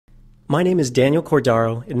My name is Daniel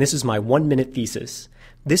Cordaro, and this is my 1-minute thesis.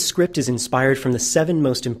 This script is inspired from the 7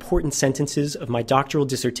 most important sentences of my doctoral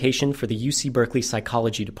dissertation for the UC Berkeley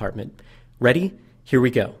Psychology Department. Ready? Here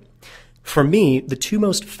we go. For me, the 2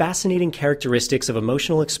 most fascinating characteristics of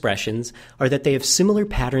emotional expressions are that they have similar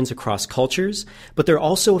patterns across cultures, but they're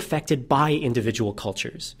also affected by individual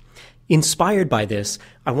cultures. Inspired by this,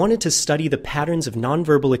 I wanted to study the patterns of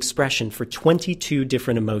nonverbal expression for 22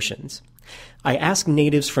 different emotions. I asked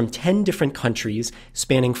natives from 10 different countries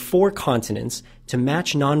spanning 4 continents to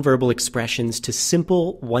match nonverbal expressions to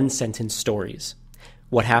simple one-sentence stories.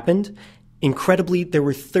 What happened? Incredibly, there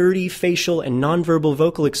were 30 facial and nonverbal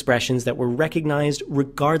vocal expressions that were recognized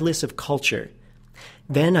regardless of culture.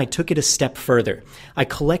 Then I took it a step further. I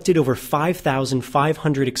collected over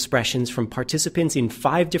 5,500 expressions from participants in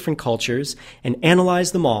 5 different cultures and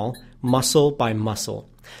analyzed them all, muscle by muscle.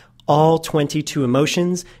 All 22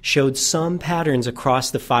 emotions showed some patterns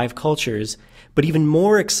across the 5 cultures, but even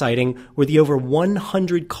more exciting were the over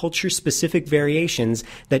 100 culture-specific variations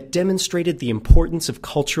that demonstrated the importance of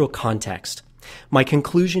cultural context. My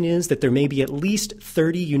conclusion is that there may be at least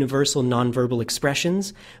 30 universal nonverbal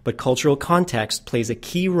expressions, but cultural context plays a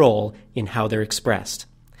key role in how they're expressed.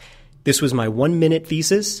 This was my 1-minute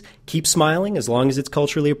thesis. Keep smiling as long as it's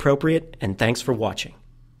culturally appropriate, and thanks for watching.